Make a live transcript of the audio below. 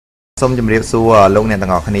សូមជម្រាបសួរលោកអ្នកទាំ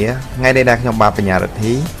ងអស់គ្នាថ្ងៃនេះដែលខ្ញុំបាទបញ្ញារិទ្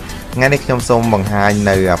ធីថ្ងៃនេះខ្ញុំសូមបង្ហាញ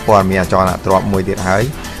នៅព័ត៌មានអចលនទ្រព្យមួយទៀតហើយ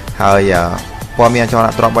ព័ត៌មានអចលន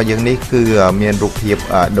ទ្រព្យរបស់យើងនេះគឺមានរូបភាព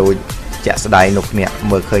ដូចជាក់ស្ដែងលោកអ្នក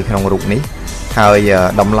មើលឃើញក្នុងរូបនេះហើយ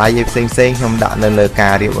តម្លៃផ្សេងខ្ញុំដាក់នៅលើកា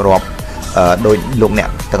ររៀបរាប់ដោយលោកអ្នក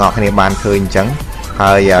ទាំងអស់គ្នាបានឃើញអញ្ចឹង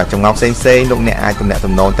ហើយចំណងផ្សេងលោកអ្នកអាចទំនាក់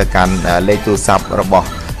ទំនងទៅកាន់លេខទូរស័ព្ទរបស់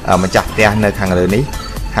ម្ចាស់ផ្ទះនៅខាងលើនេះ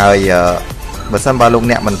ហើយបើសិនបើលោក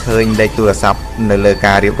អ្នកមិនឃើញលេខទូរស័ព្ទនៅលើ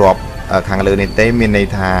ការរៀបរាប់ខាងលើនេះទេមានន័យ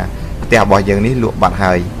ថាផ្ទះរបស់យើងនេះលក់បាត់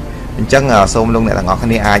ហើយអញ្ចឹងសូមលោកអ្នកទាំងអស់គ្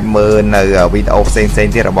នាអាចមើលនៅវីដេអូផ្សេង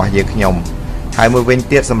ទៀតរបស់យើងខ្ញុំហើយមួយវិញ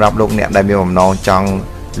ទៀតសម្រាប់លោកអ្នកដែលមានបំណងចង់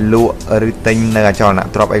លក់ឬទិញនៅអចលន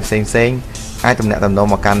ទ្រព្យអីផ្សេងអាចទំនាក់ទំនង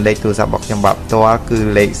មកកាន់លេខទូរស័ព្ទរបស់ខ្ញុំបាទផ្ទាល់គឺ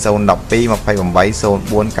លេខ012 28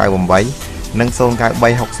 0498និង093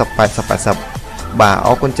 60 80 80បាទអ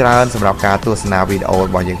រគុណច្រើនសម្រាប់ការទស្សនាវីដេអូរ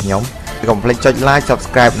បស់យើងខ្ញុំកុំភ្លេចចុច like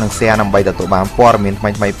subscribe និង share ដើម្បីទទួលបានព័ត៌មានថ្មី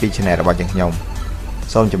ៗពី channel របស់យើងខ្ញុំ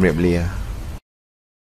សូមជម្រាបលា